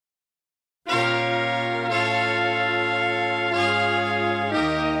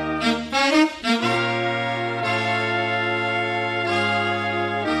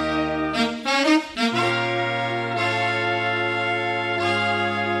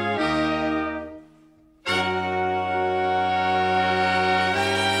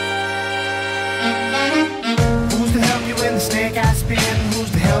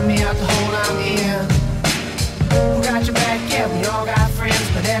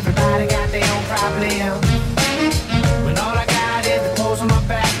everybody got their own problem. When all I got is the clothes on my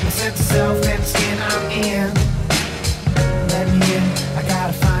back, my sense of self and the skin I'm in. Let me in, I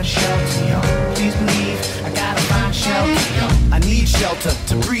gotta find shelter, yo. Please believe, I gotta find shelter, yo. I need shelter,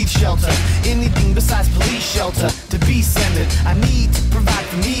 to breathe shelter. Anything besides police shelter, to be centered. I need to provide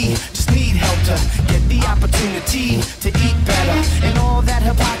for me, just need help to get the opportunity to eat better. And all that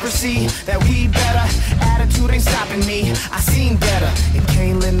hypocrisy, that we better, attitude ain't stopping me. I seen better, and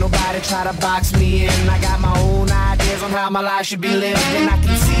can't let nobody try to box me in. I got my own ideas on how my life should be lived, and I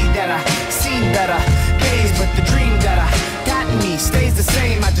can see that I seen better days, but the dream that I got in me stays the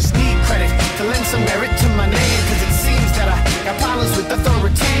same. I just need credit to lend some merit to my name, cause it seems that I got problems with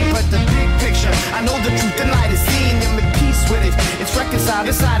authority, but the big picture, I know the truth and light is seen. I'm at peace with it, it's reconciled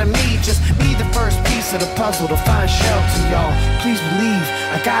inside of me. Just need the first piece of the puzzle to find shelter, y'all. Please believe,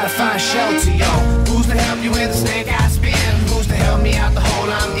 I gotta find shelter, y'all. Who's to help you in the snake I spin? Who's to help me out the hole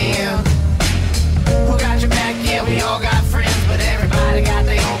I'm in? Who got your back? Yeah, we all got friends, but everybody got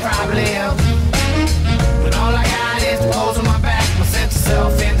their own problem. When all I got is the clothes on my back, my sense of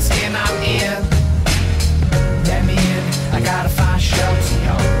self and the skin I'm in. Let me in, I gotta find shelter,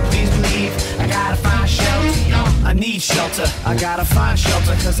 y'all. Please believe, I gotta find shelter, y'all. I need shelter, I gotta find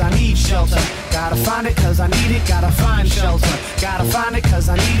shelter, cause I need shelter. Gotta find it cause I need it, gotta find shelter. Gotta find it cause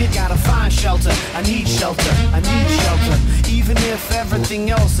I need it, gotta find shelter. I need shelter, I need shelter. Even if everything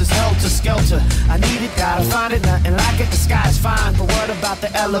else is helter-skelter, I need it, gotta find it, nothing like it, the sky's fine. But what about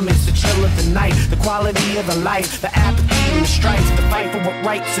the elements, the chill of the night, the quality of the life, the apathy and the strife, the fight for what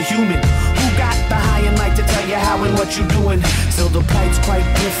rights are human? Who got the high and light to tell you how and what you're doing? Still the plight's quite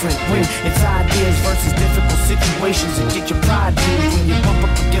different when it's ideas versus difficult situations, and get your pride bruised when you bump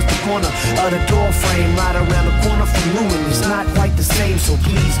up against the corner of the door frame, right around the corner from ruin. It's not quite the same, so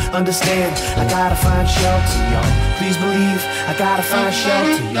please understand, I gotta find shelter, y'all. Please believe, I gotta find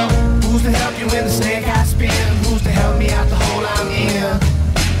shelter, y'all. Who's to help you in the snake I spin? Who's to help me out the hole I'm in?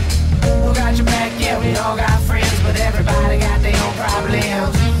 Who got your back? Yeah, we all got friends, but everybody got their own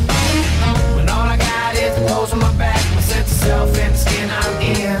problems. When all I got is the clothes on my back, my sense of self and the skin I'm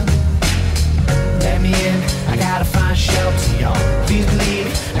in. Let me in, I gotta find shelter, y'all. Please believe,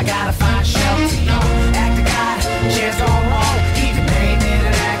 I gotta find shelter, y'all. Act of God, chance gone wrong, even ain't in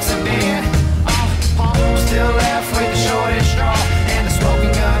an accident. Still left with the shortest straw and the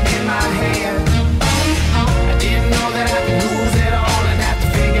smoking gun in my hand. I didn't know that I could lose it all and have to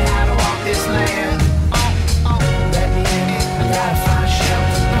figure how to walk this land. Let me in, I gotta find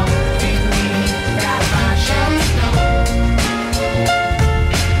shelter, no. Please believe me, I gotta find shelter, no.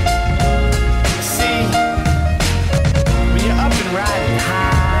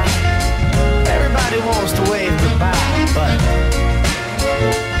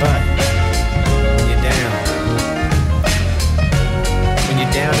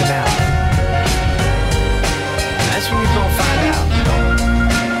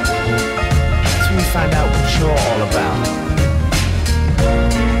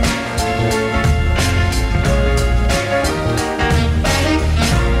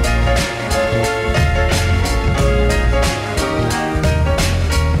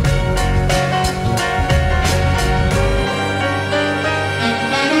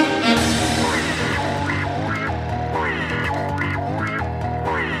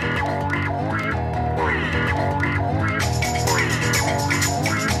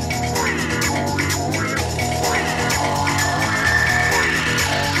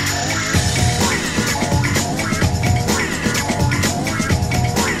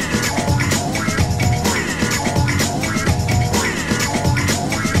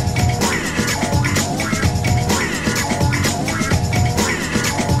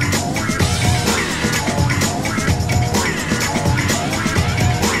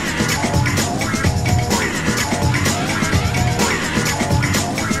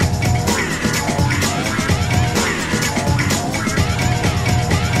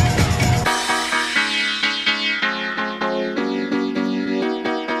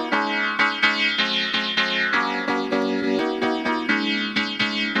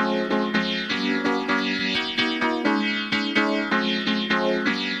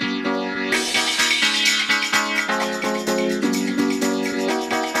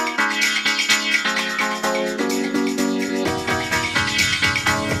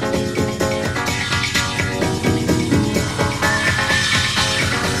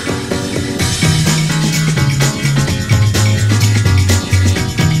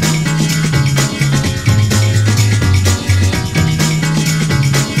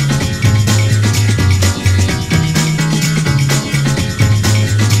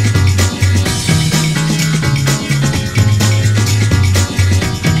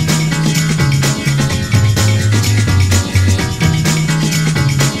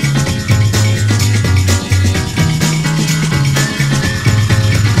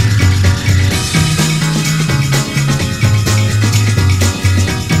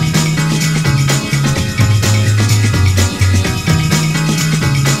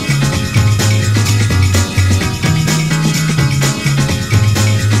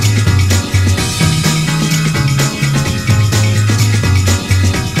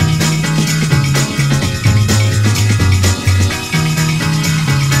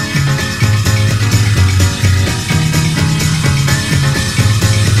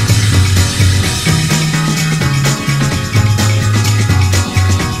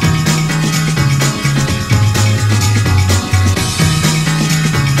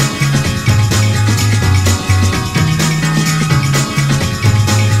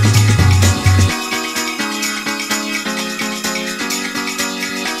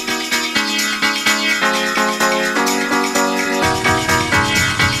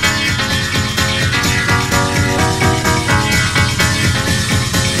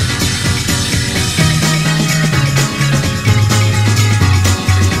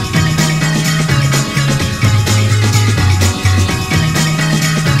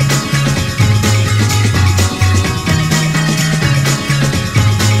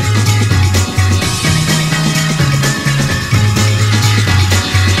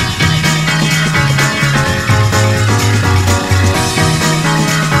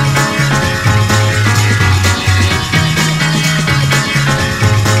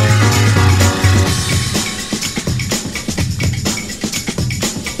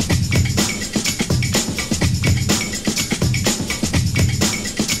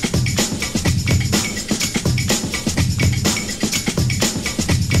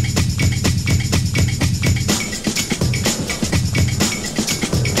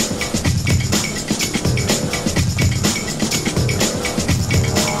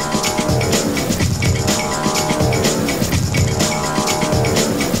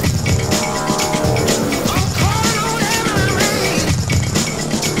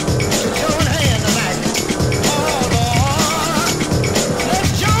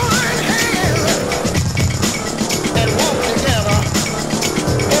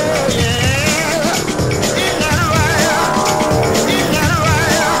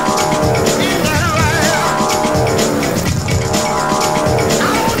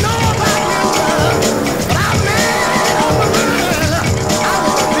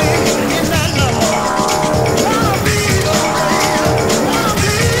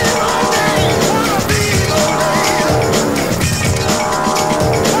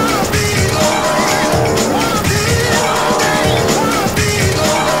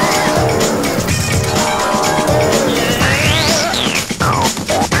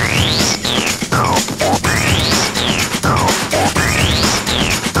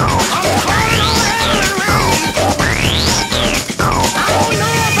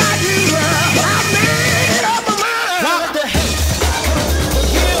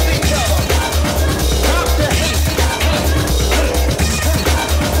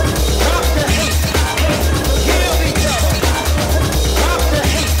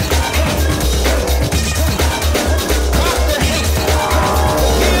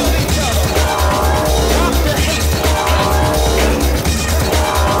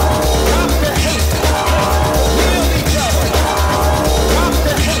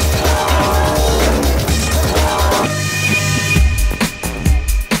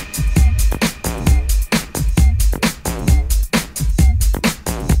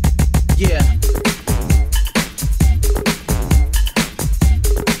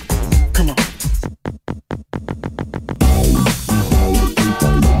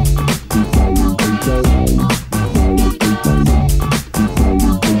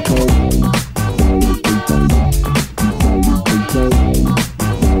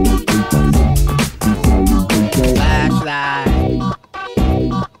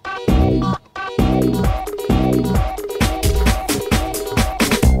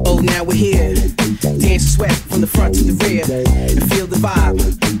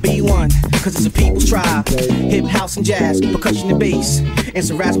 cause it's a people's tribe. Hip, house, and jazz, percussion and bass, and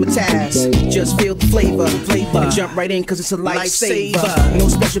some razzmatazz. Just feel the flavor, and jump right in cause it's a lifesaver. No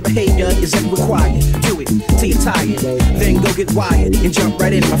special behavior is ever required. Do it till you're tired, then go get wired and jump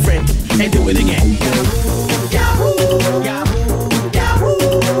right in, my friend, and do it again. Yahoo, Yahoo, Yahoo,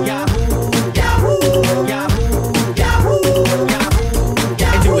 Yahoo, Yahoo, Yahoo, Yahoo, Yahoo,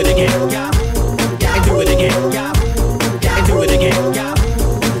 and do it again, and do it again, and do it again.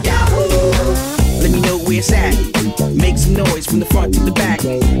 Let me know where it's at. Make some noise from the front to the back.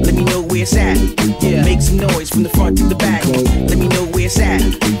 Let me know where it's at. Yeah, make some noise from the front to the back. Let me know where it's at.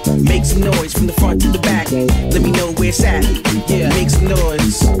 Make some noise from the front to the back. Let me know where it's at. Yeah, make some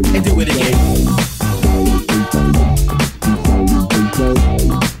noise and do it again.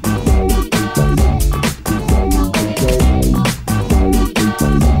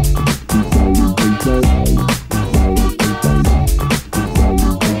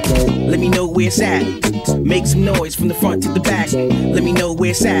 Let me know where it's at. Make some noise from the front to the back. Let me know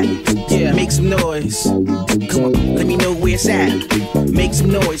where it's at. Yeah, make some noise. Come on, let me know where it's at. Make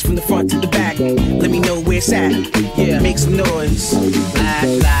some noise from the front to the back. Let me know where it's at. Yeah, make some noise.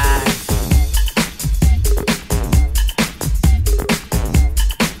 Live.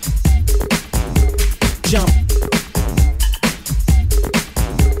 Jump.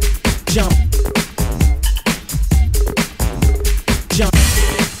 Jump. Jump.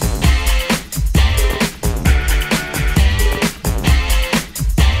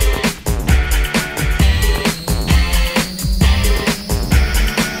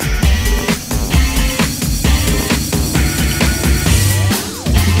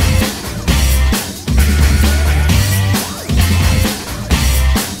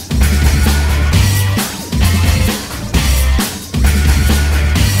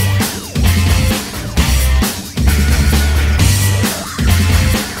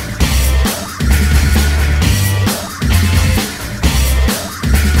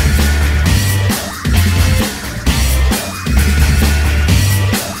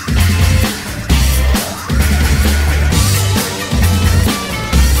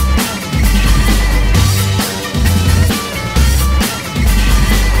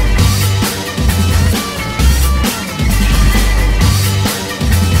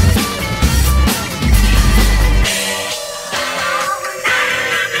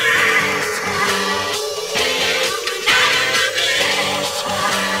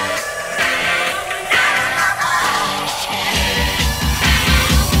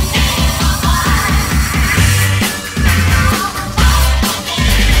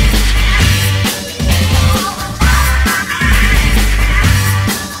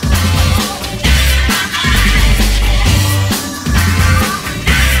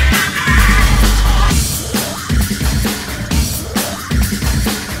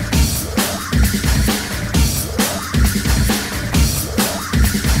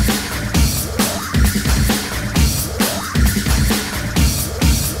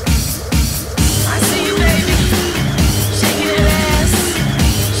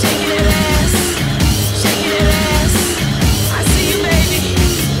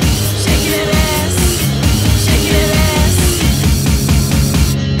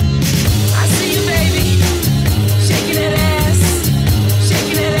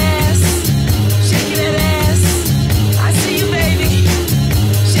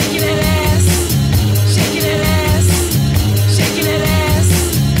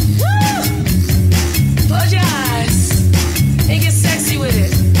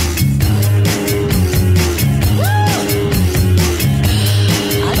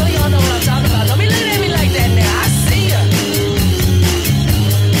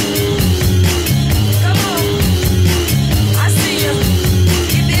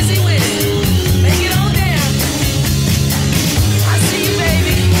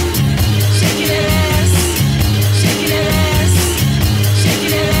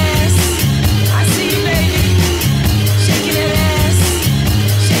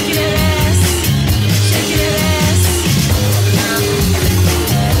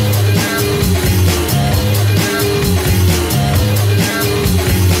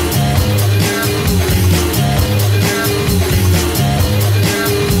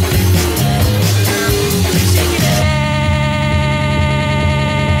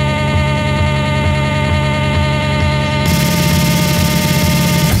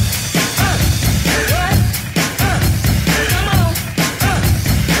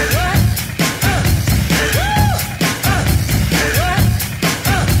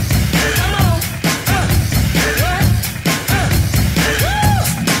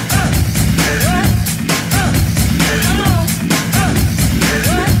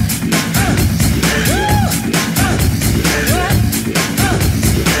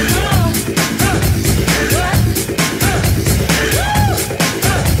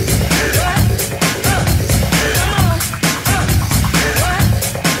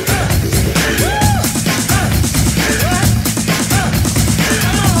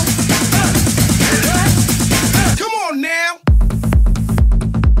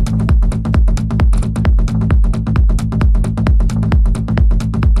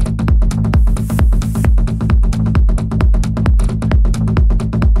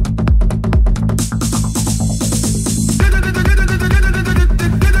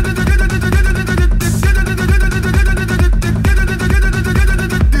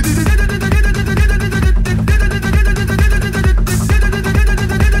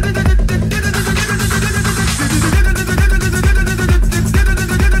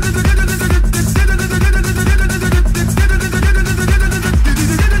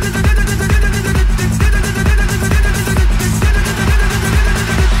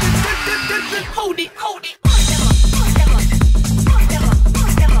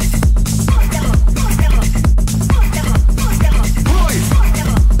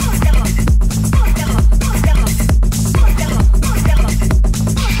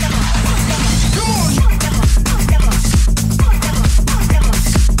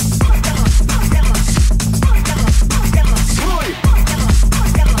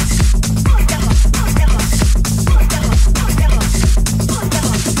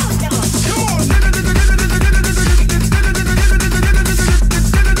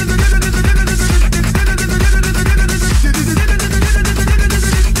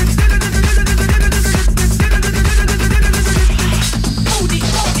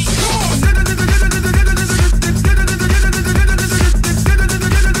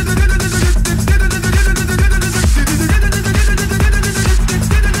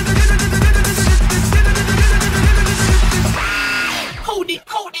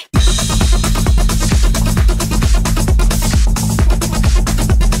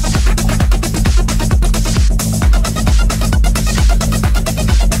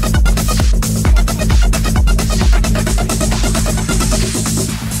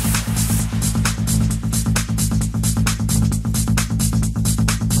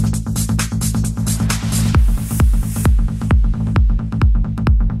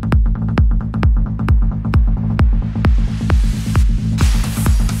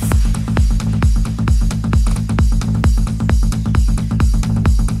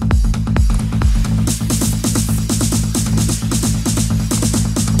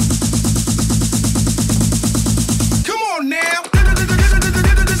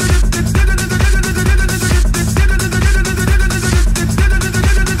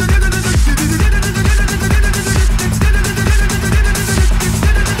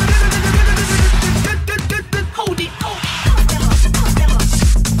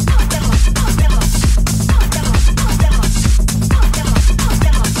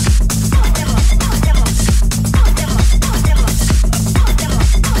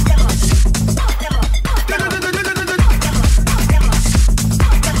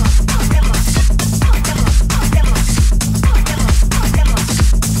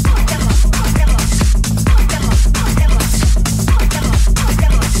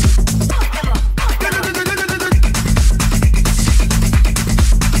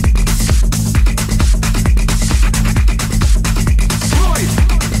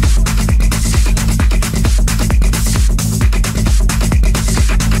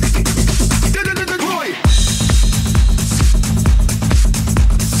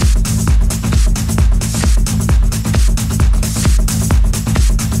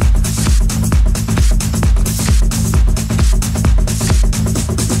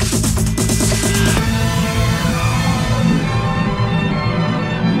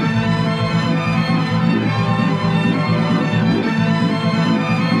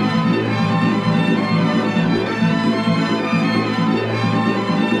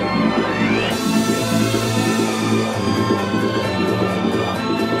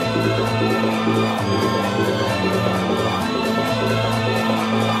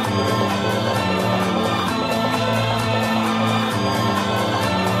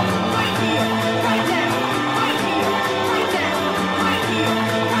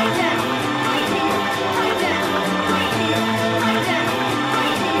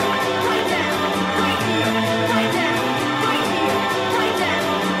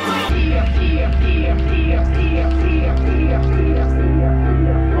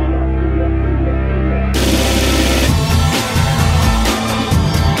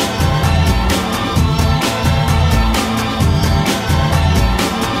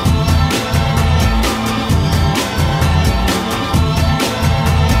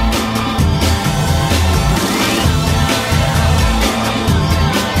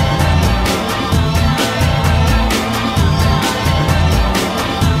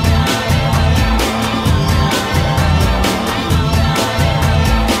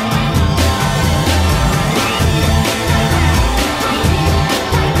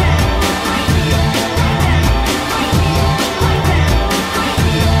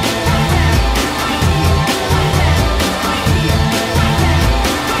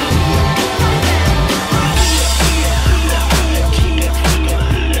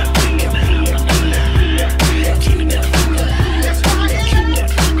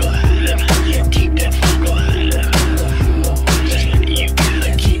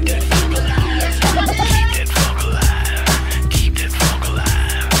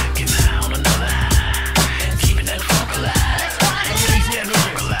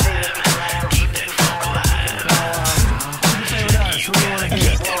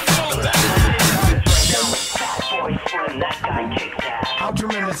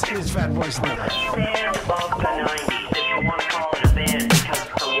 Fatboy Slim. Stand above the 90s if you want to call it a band because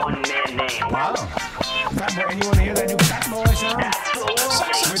it's a one-man name. Wow. Fatboy, and you want to hear that new Fatboy sound?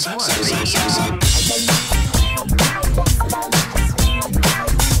 Absolutely. Which one?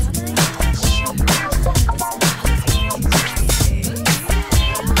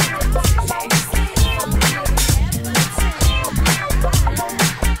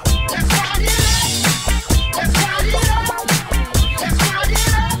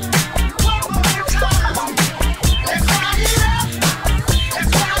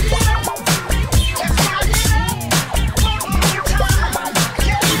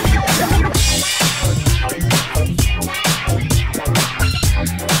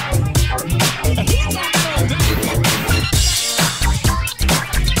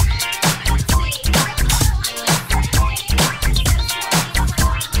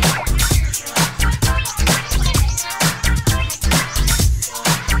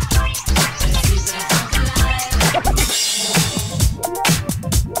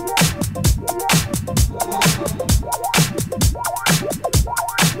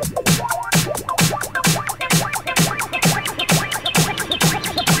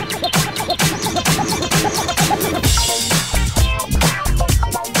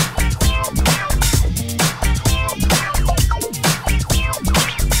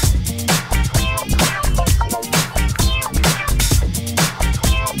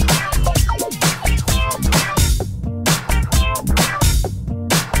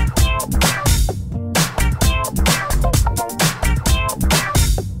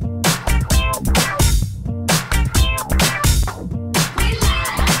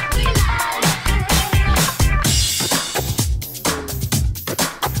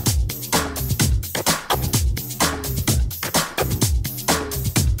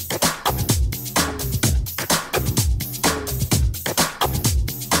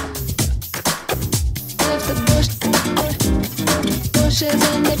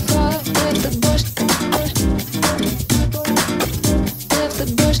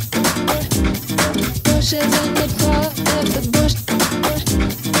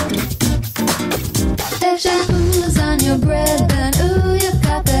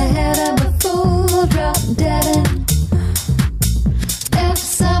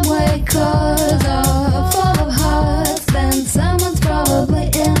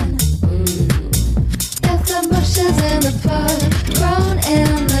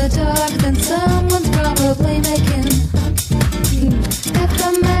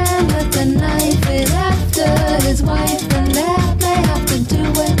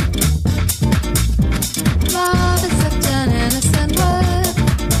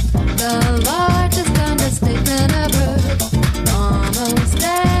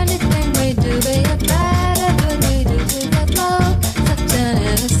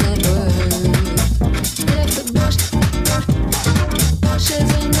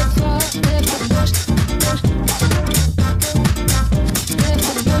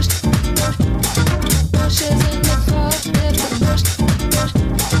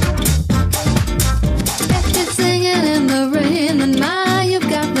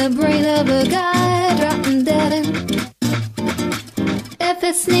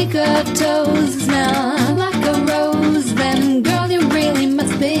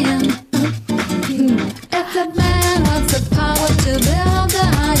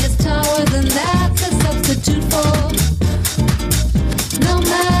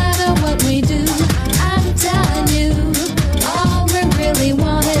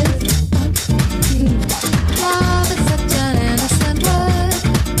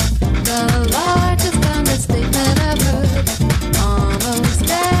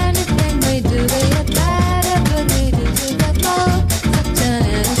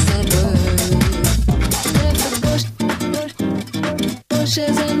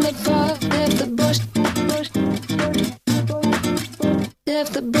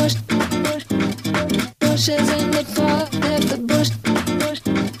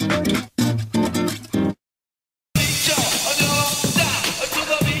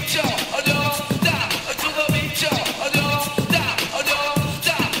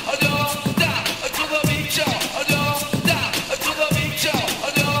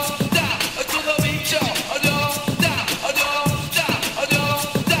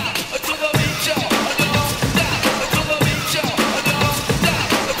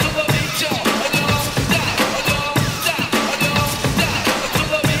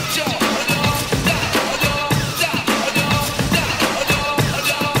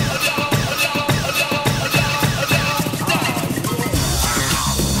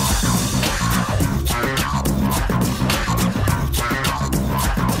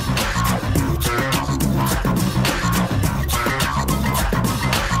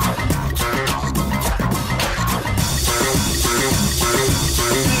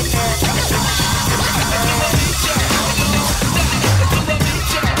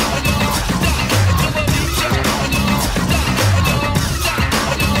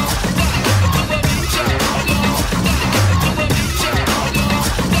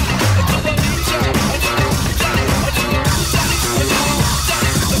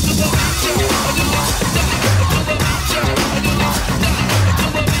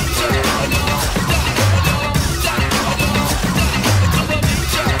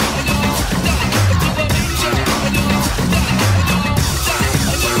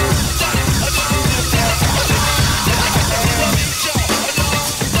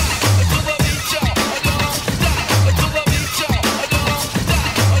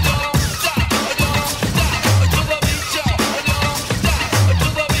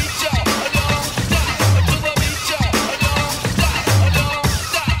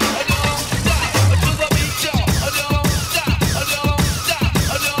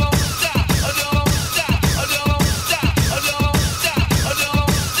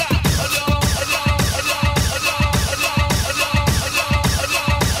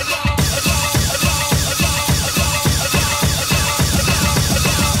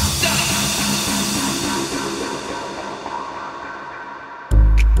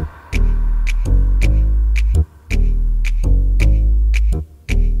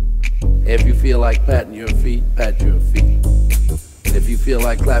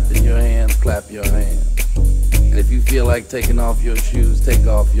 like clapping your hands, clap your hands. And if you feel like taking off your shoes, take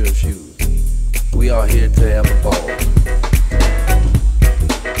off your shoes. We are here to have a ball.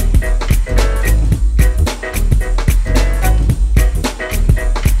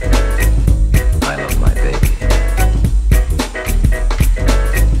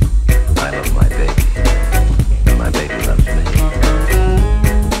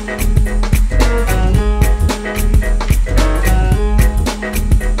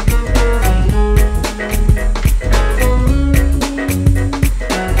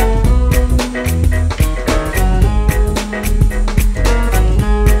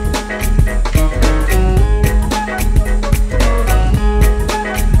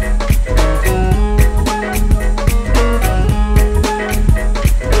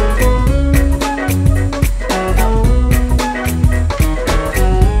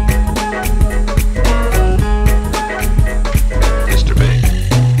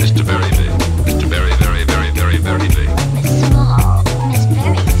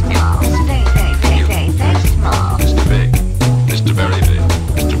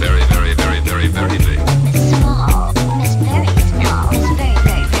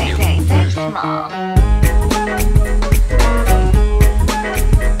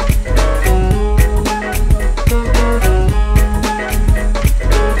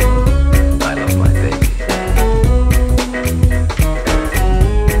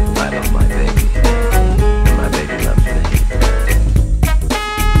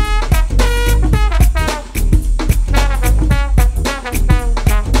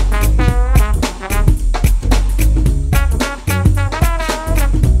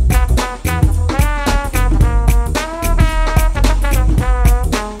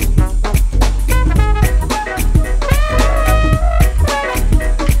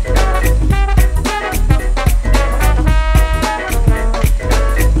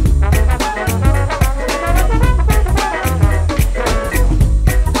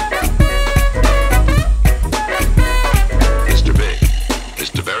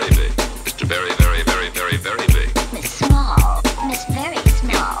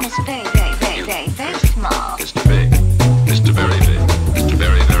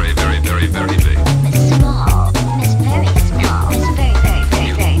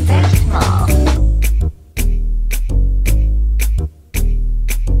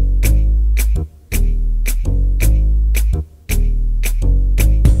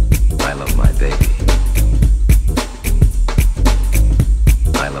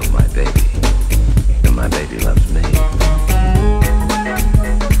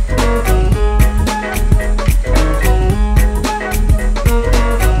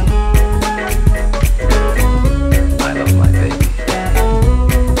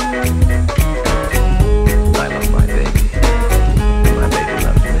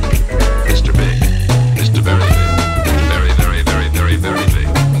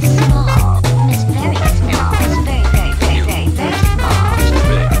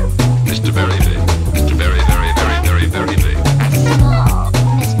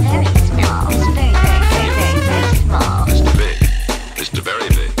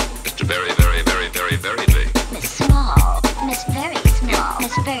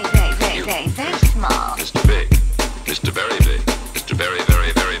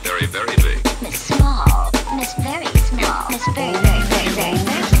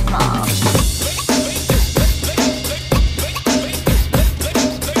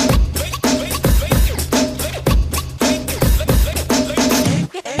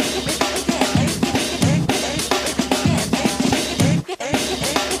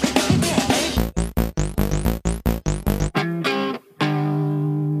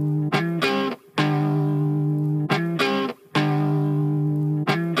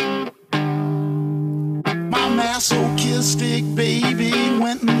 masochistic baby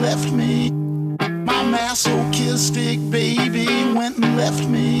went and left me. My masochistic baby went and left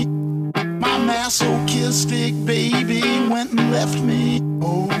me. My masochistic baby went and left me.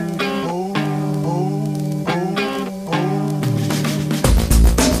 Oh, oh, oh, oh, oh.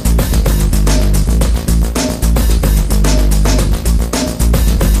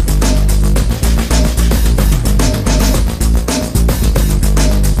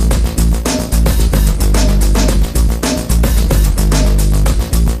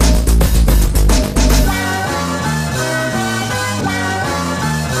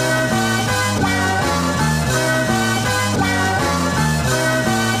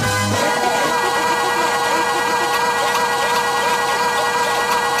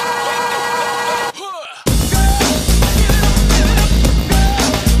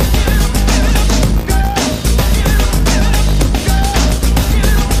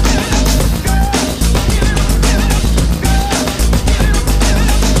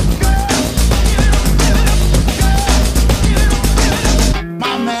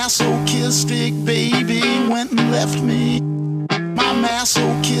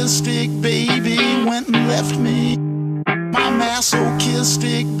 masochistic baby went and left me. My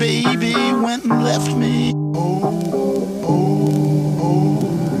masochistic baby went and left me.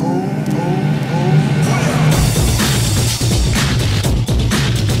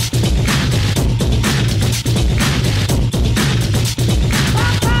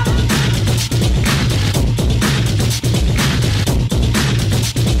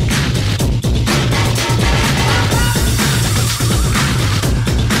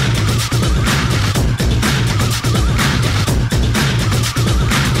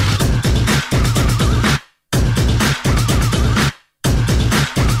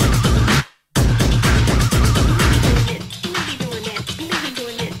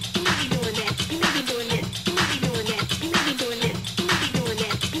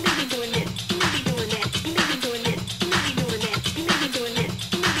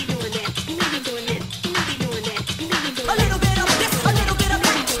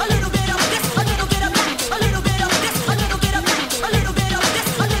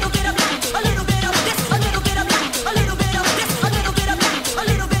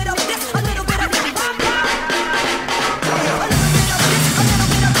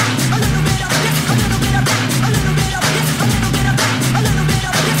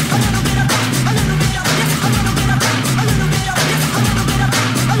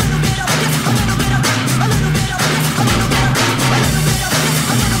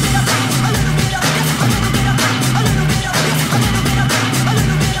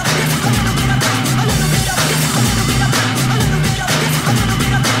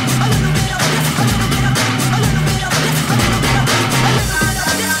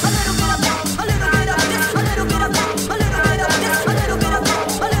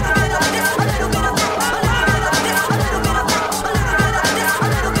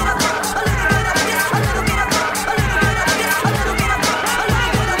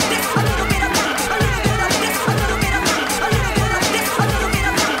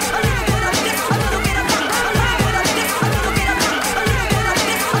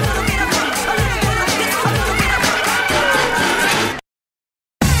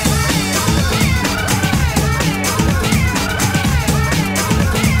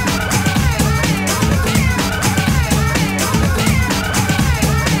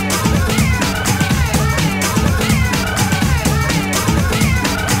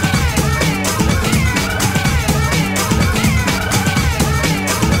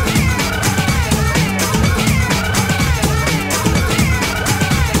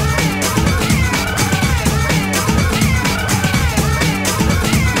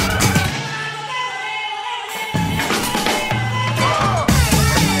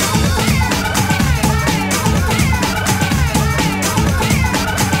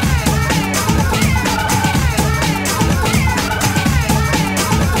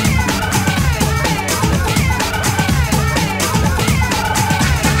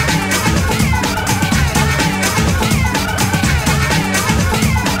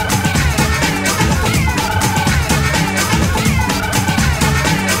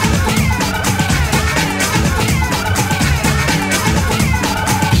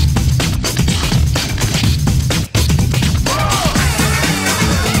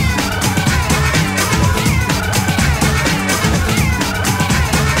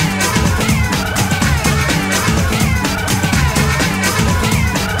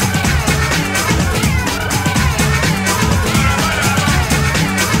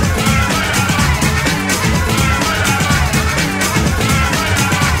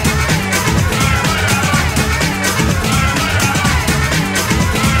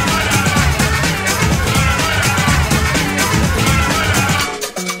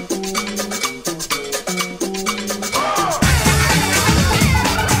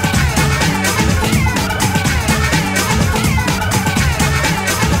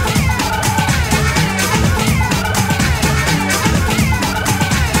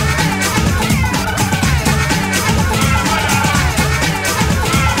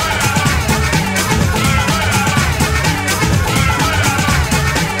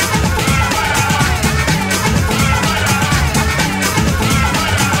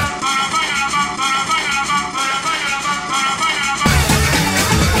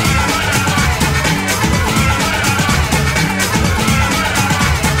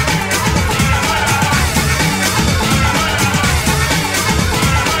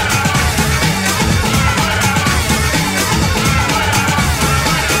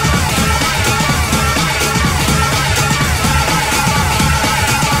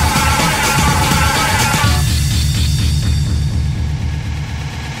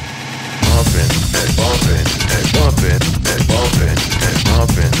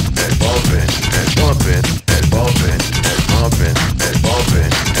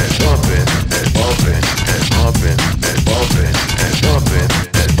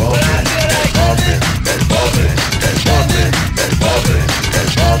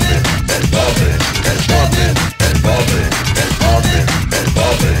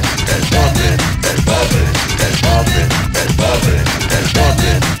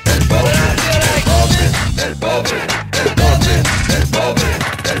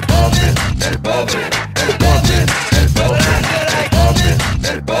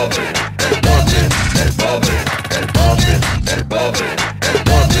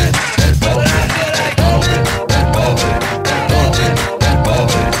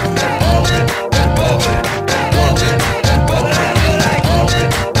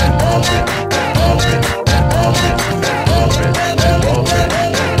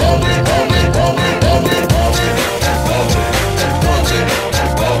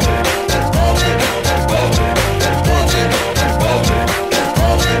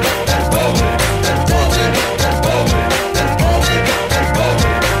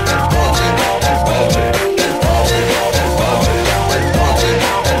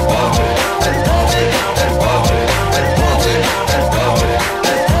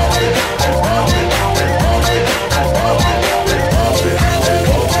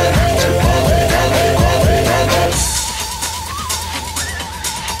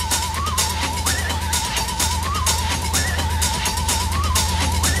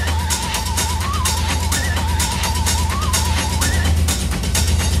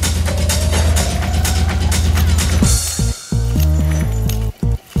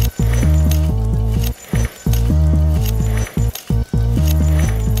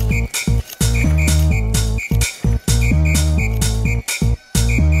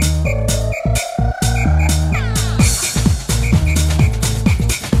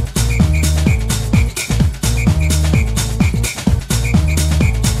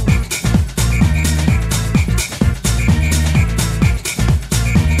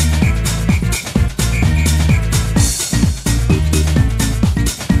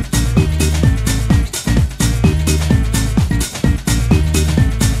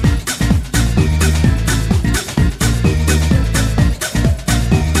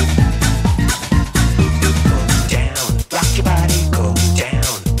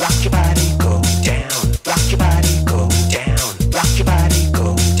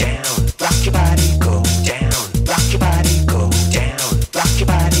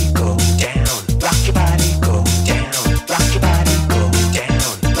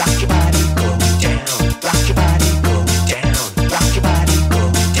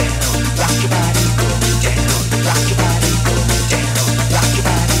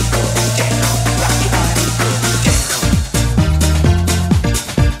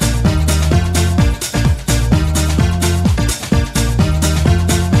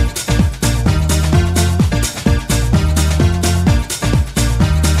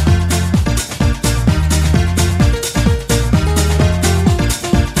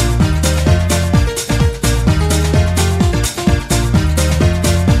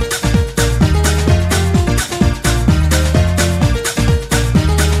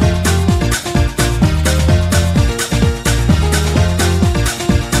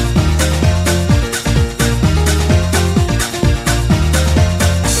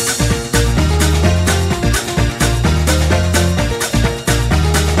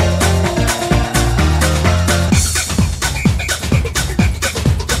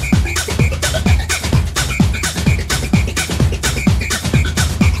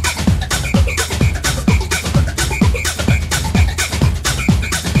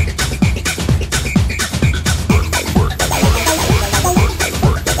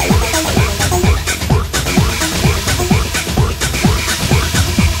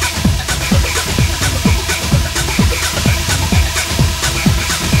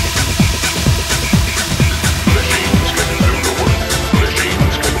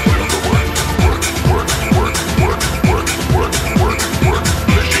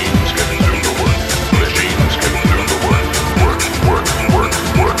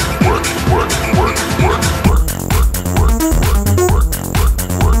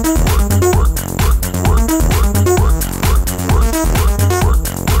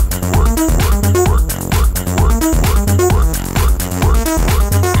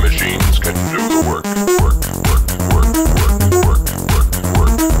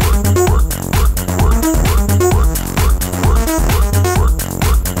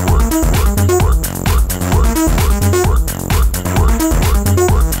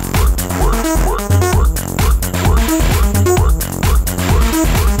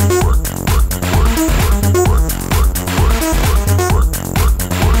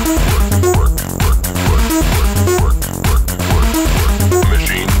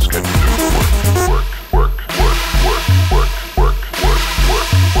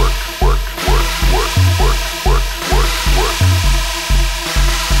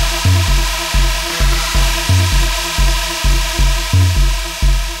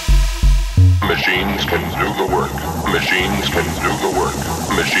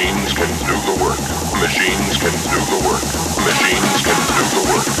 Machines can do the work. Machines can do the work. Machines can do the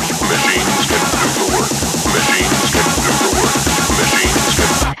work. Machines can do the work. Machines can do the work. Machines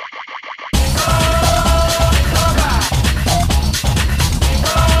can.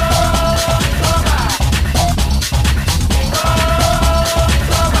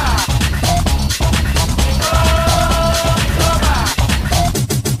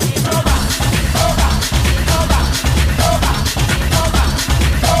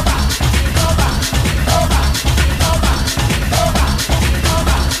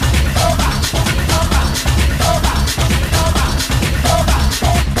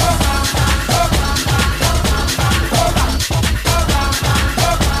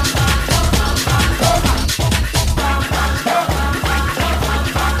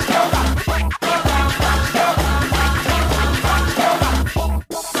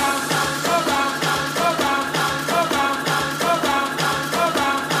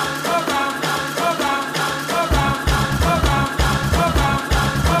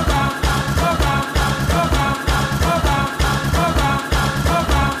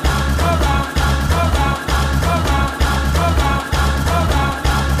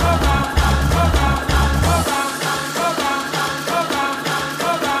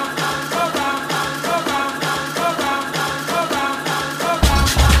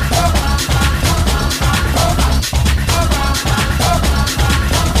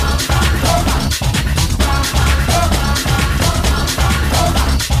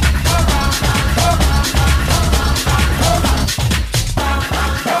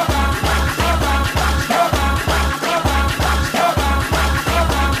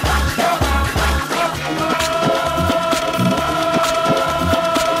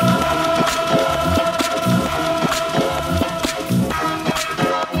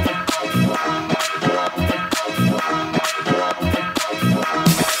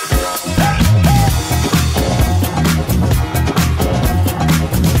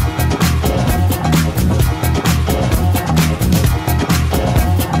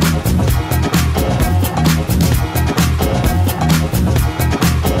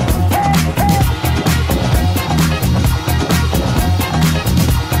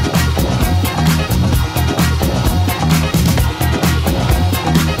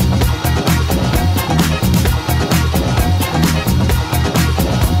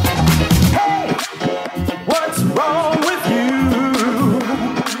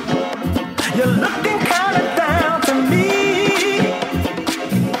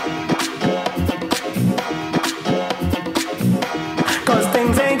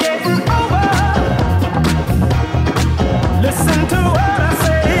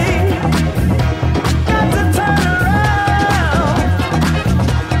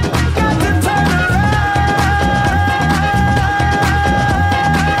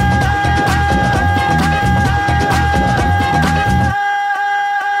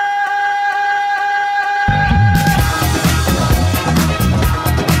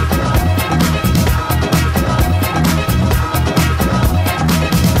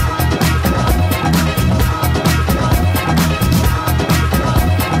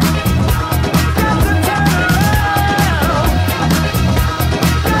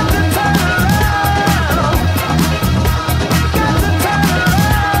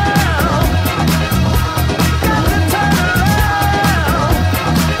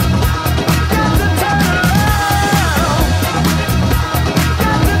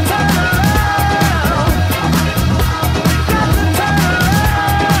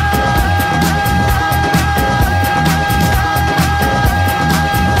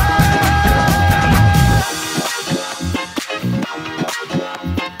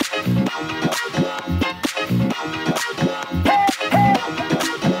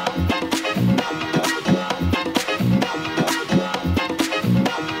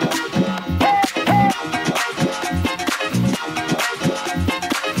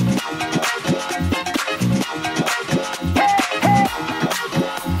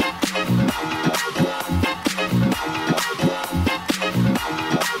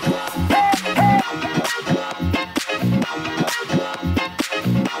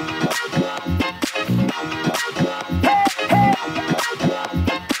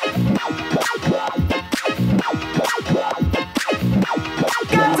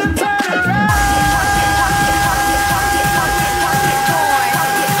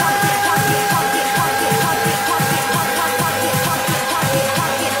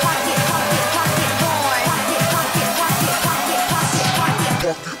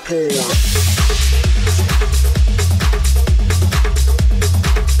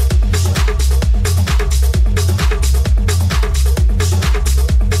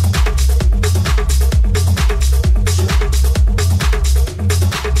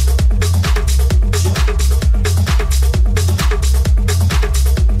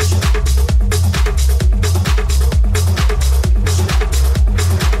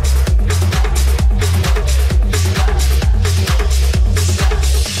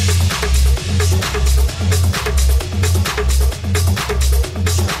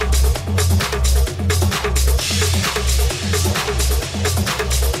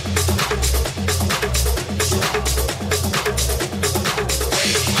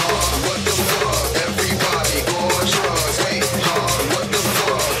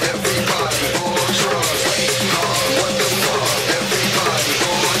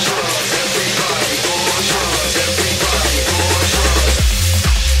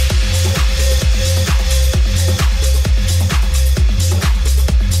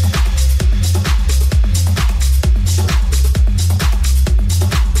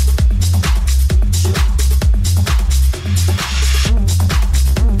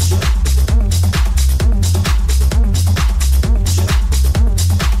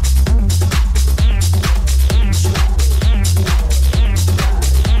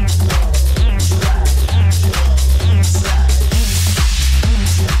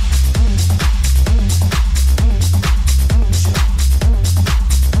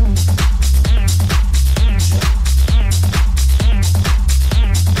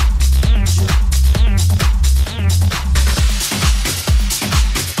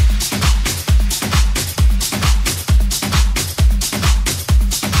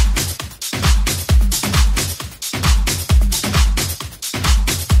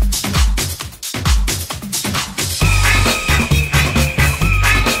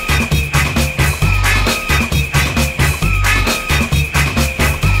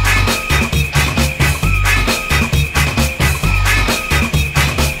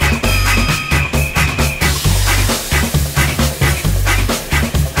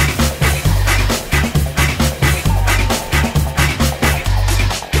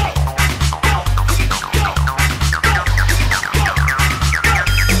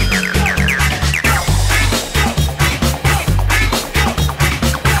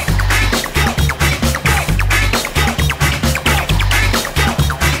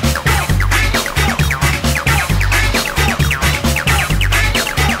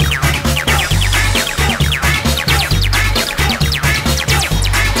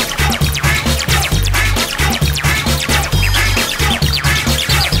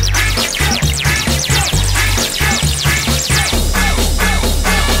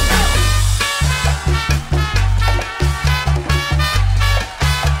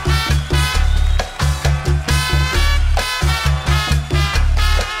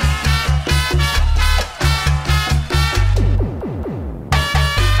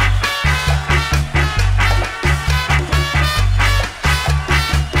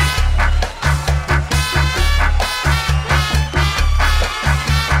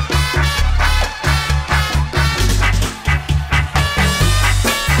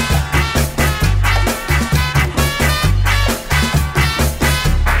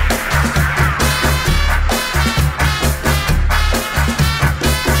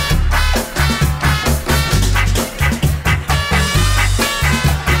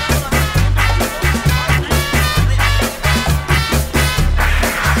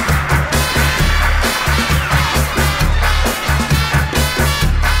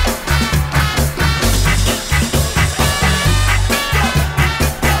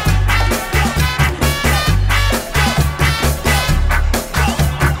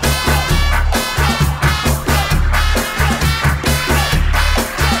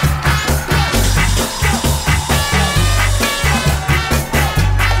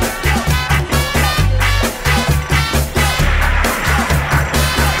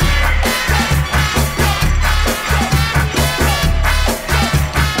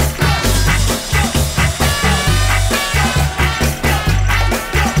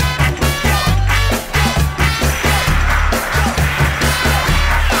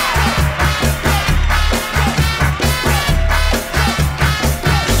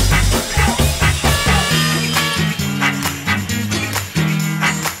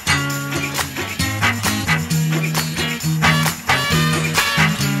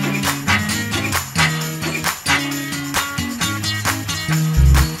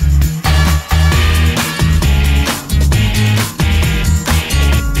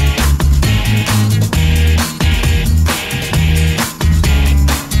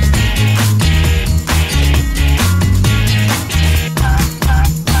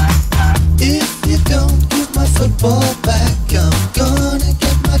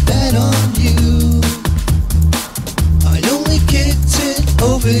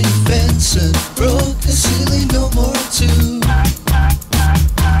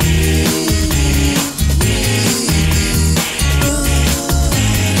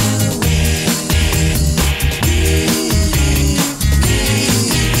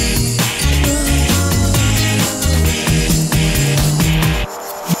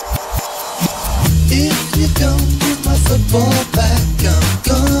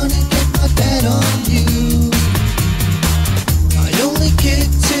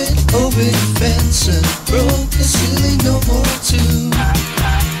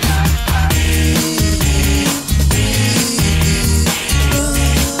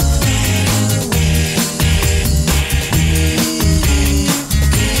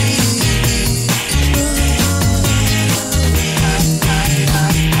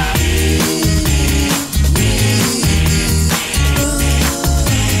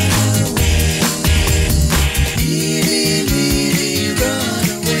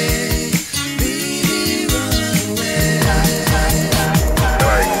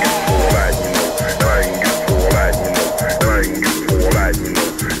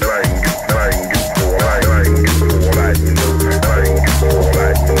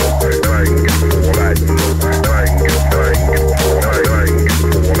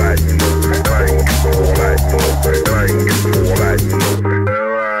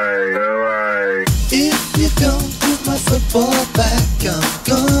 fall back, I'm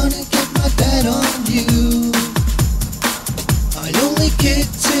gonna get my bet on you. I only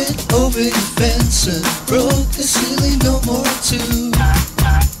kicked it over your fence and broke the ceiling, no more too.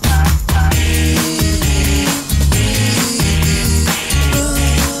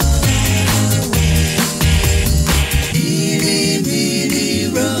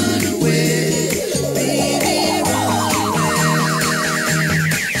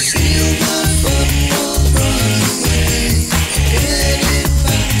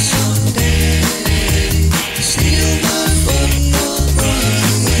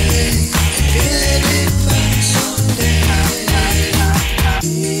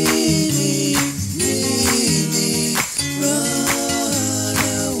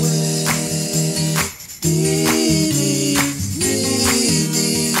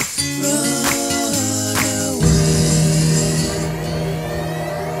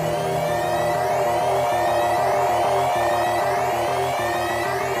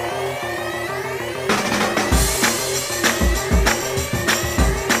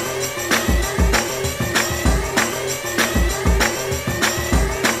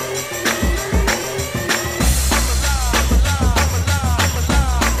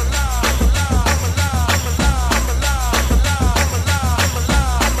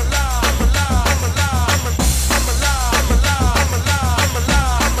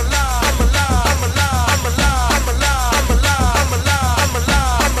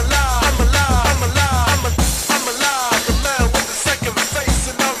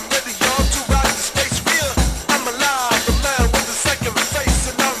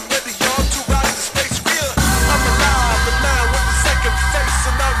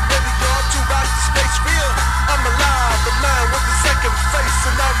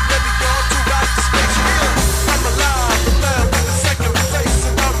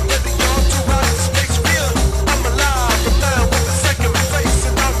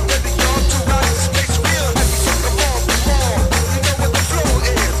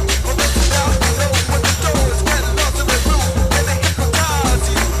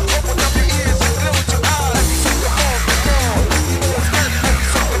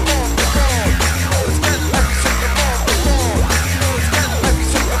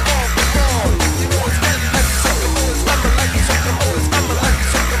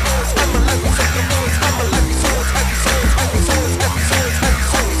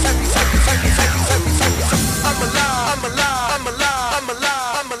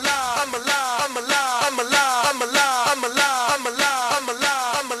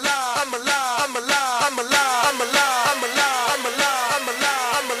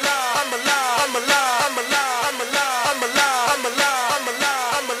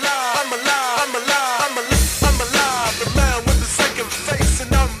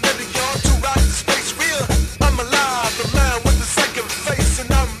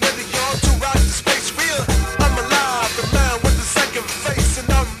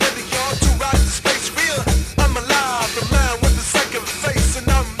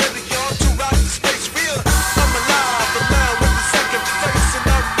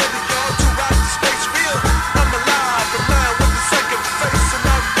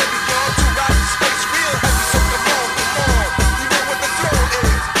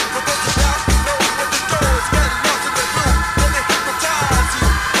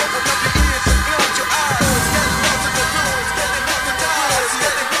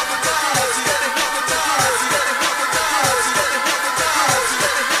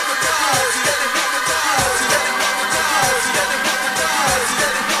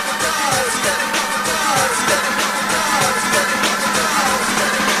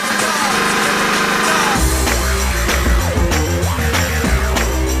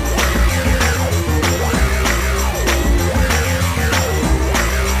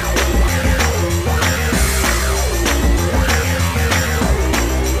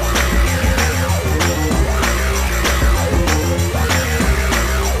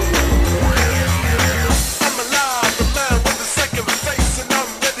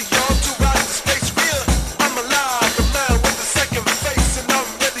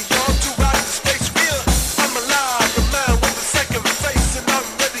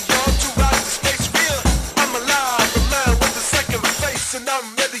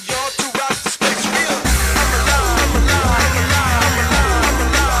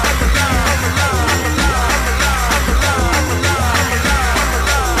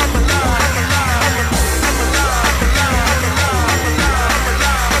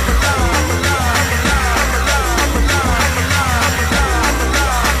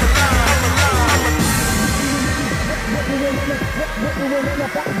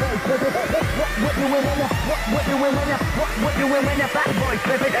 What doing when the what doing when the what doing when the fat boy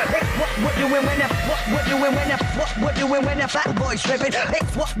slipping? What doing when the what doing when the what doing when the fat boy slipping?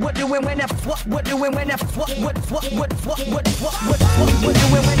 What doing when the what doing when the what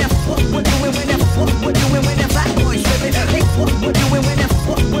doing when the what doing when the what doing when the fat boy slipping? What doing when the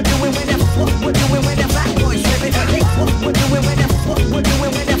what doing when the what doing when the fat boy slipping? What doing when the what doing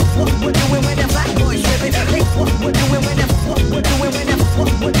when the what doing when the fat boy slipping? What doing when the what doing when the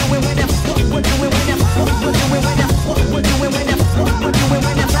what doing when the what doing when the what doing when the what doing when the what doing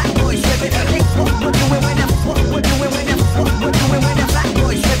when the fat boy slipping? What doing when the what doing when the what doing when the fat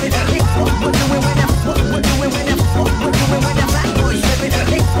boy slipping? What doing when the what doing when the what doing when the fat boy slipping?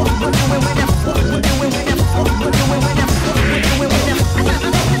 What doing when the what doing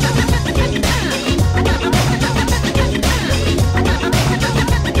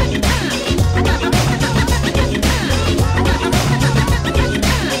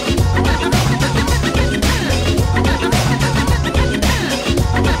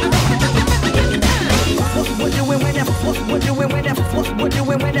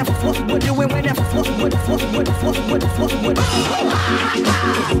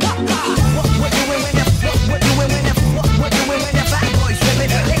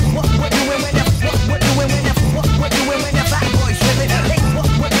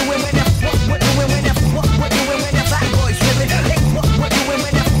when the what doing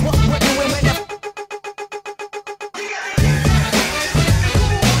when the what doing when the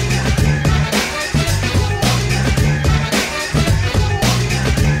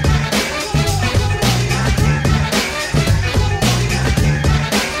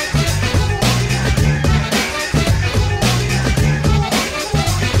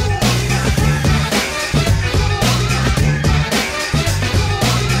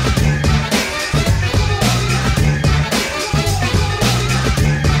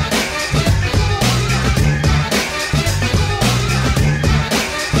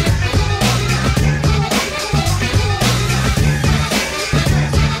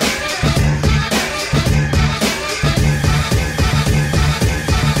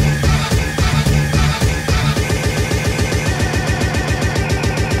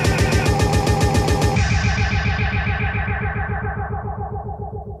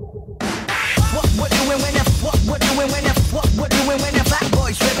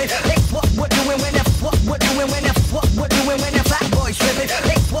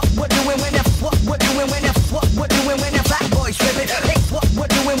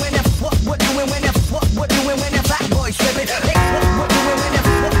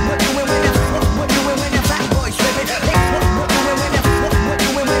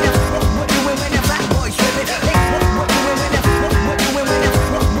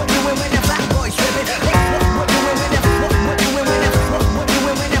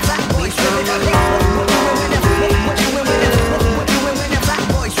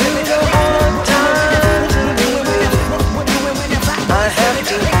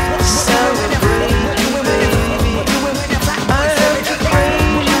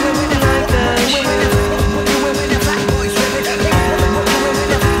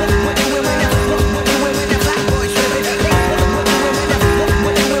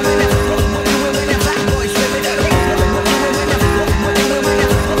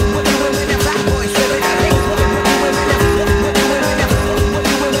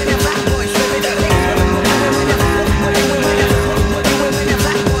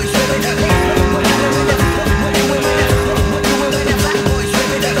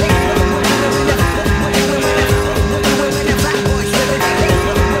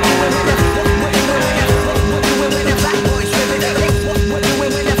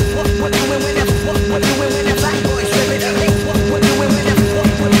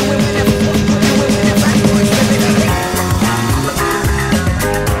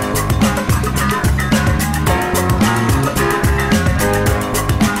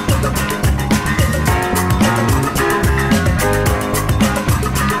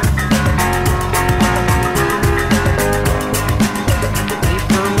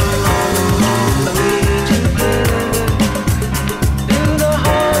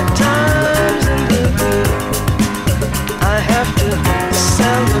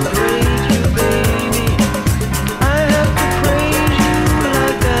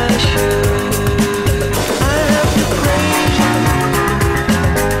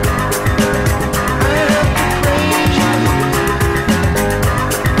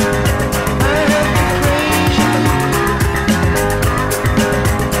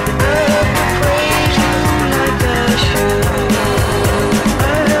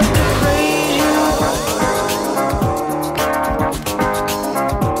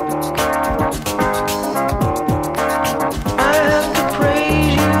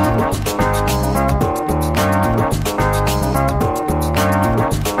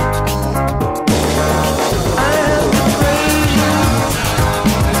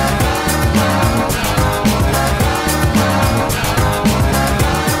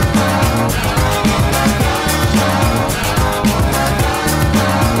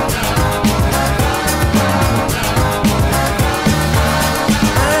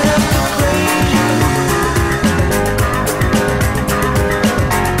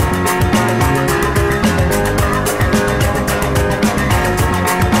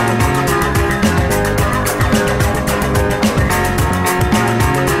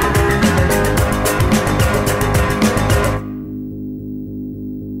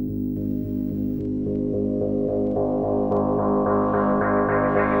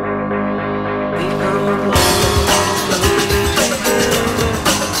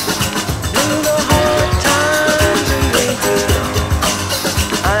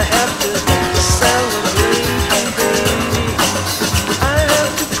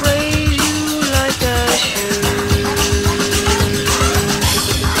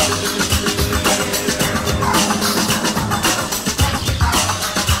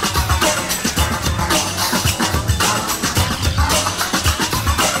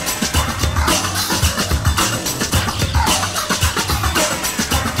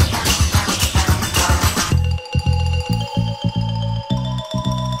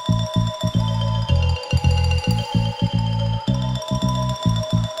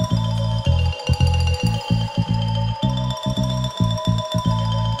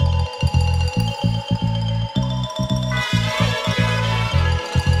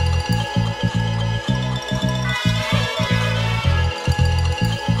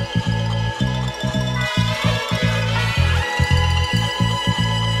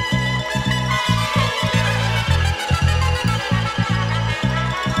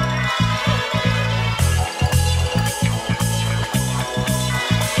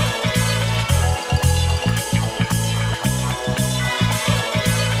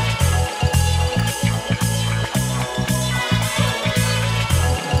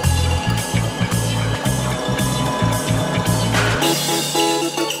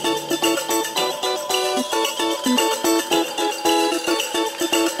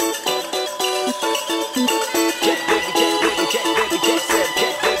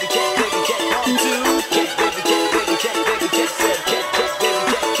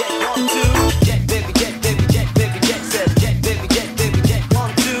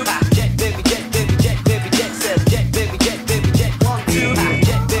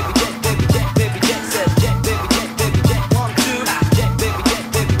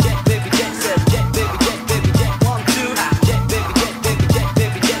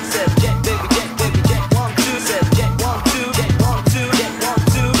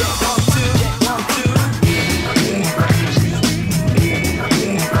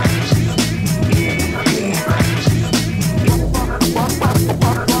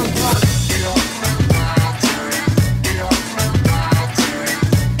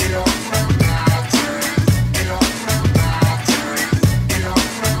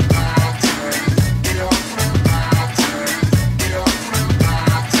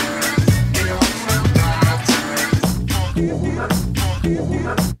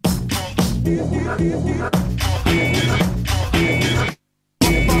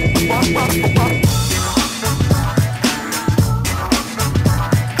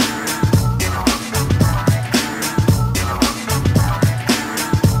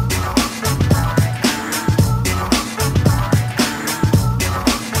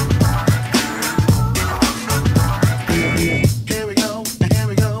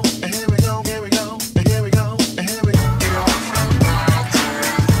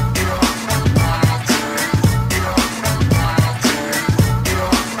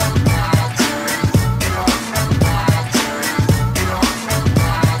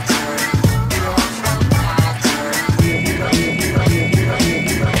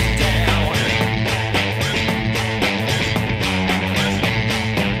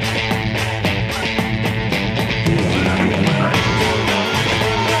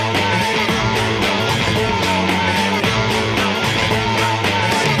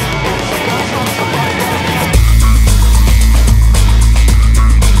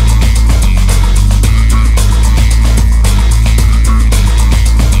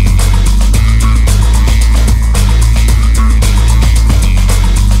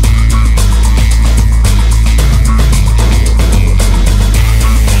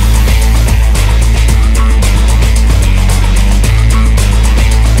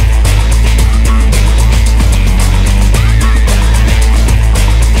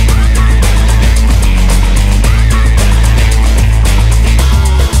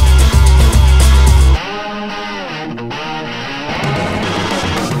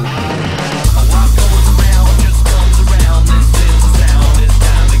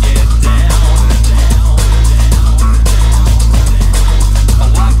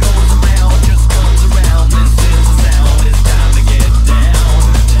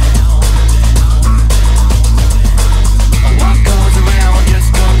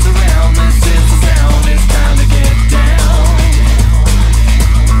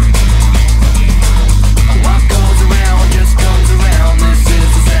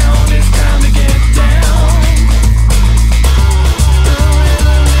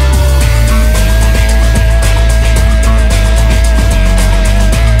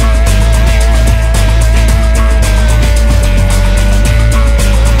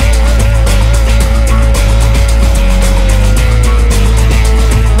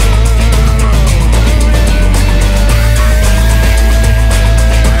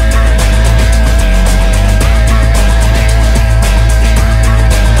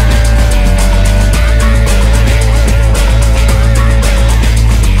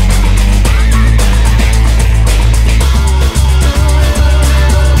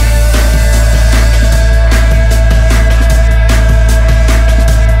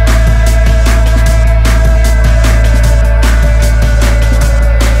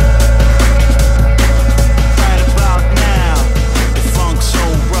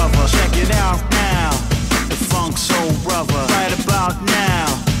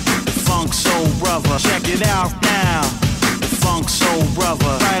funk soul brother. Check it out now. The funk soul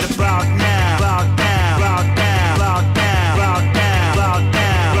brother. Right about now. About now. About now. About now. About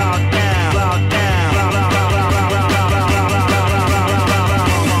now. About now. About now. About now.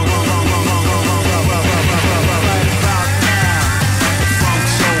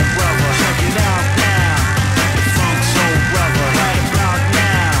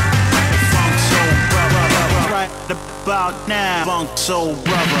 About now, funk soul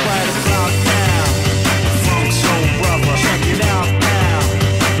brother. Right about now, funk soul brother. Check it out now,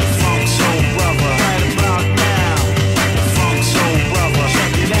 funk soul brother. Right about now, funk soul brother.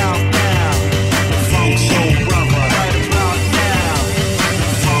 Check it out now, funk soul brother. Right about now,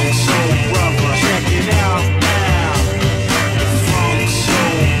 funk soul brother. Check it out now, funk soul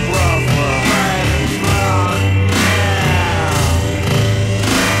brother. Right about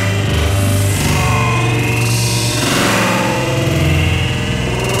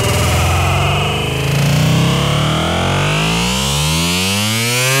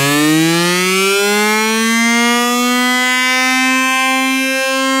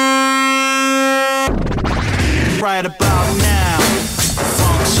right about now,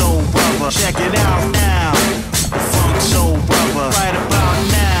 funk soul brother. Check it out now, funk soul brother. Right about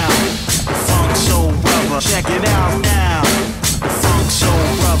now, funk soul brother. Check it out now, funk soul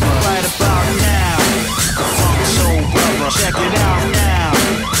brother. Right about now, funk soul brother. Check it out now,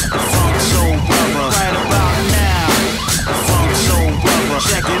 funk soul brother. Right about now, funk soul brother.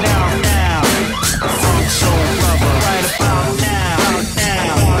 Check it out now, funk soul brother. Right about now, now,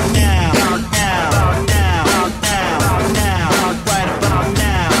 now, now, now.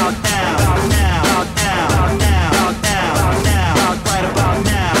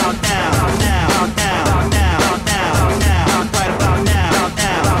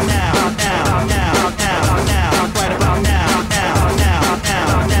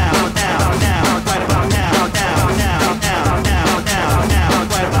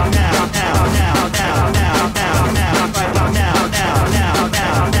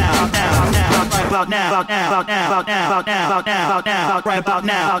 Right about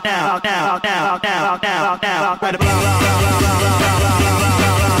now, now, now, now, now, now, now, now, right about now,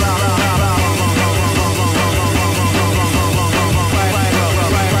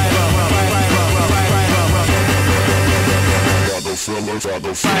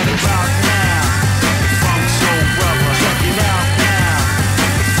 funk soul brother. Check it out now,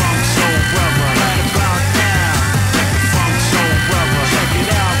 funk soul brother. Right about now, funk soul brother. Check it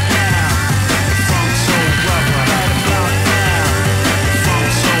out now, funk soul brother. Right about now, funk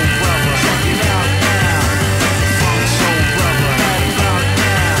soul brother. Check it out now, funk soul brother. Right about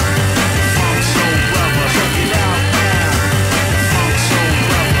now, funk soul brother. Check it out now, funk soul brother.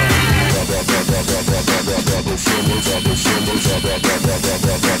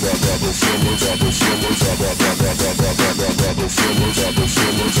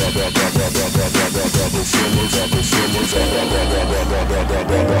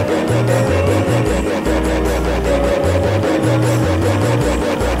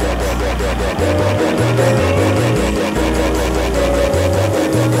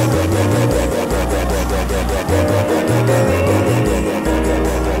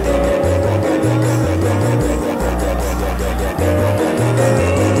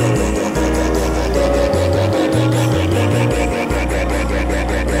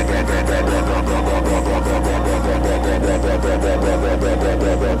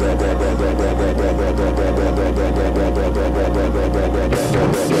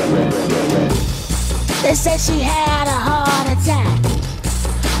 They said she had a heart attack.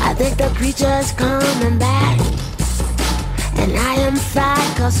 I think the creature's coming back. And I am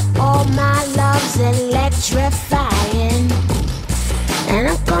fine, cause all my love's electrifying. And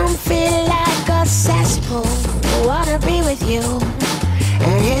I'm gonna feel like a cesspool. I wanna be with you,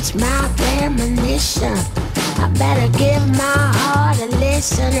 and it's my premonition. I better give my heart a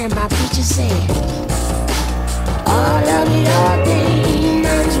listen. And my preacher said, all of your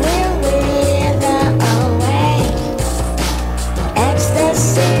demons will wither away.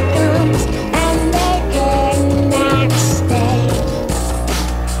 Ecstasy comes and they cannot stay.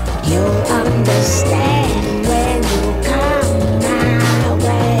 You'll understand when you come my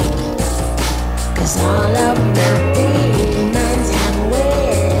way. Cause all of my demons have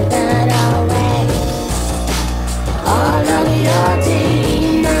withered away. All of your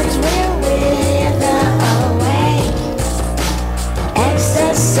demons will wither away.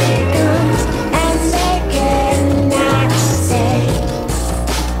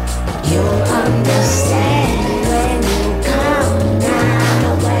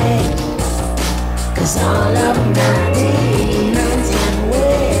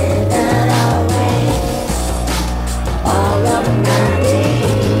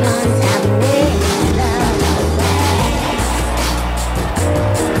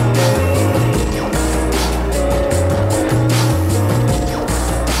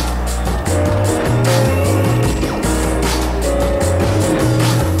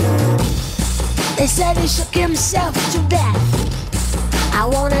 They said he shook himself to death. I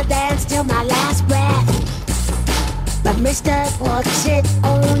wanna dance till my last breath. But Mr. What's it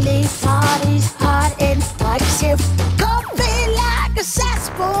only parties hard and impulsive. Coffee like a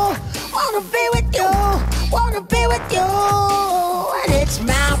cesspool. Wanna be with you, wanna be with you. And it's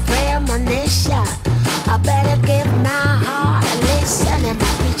my premonition. I better get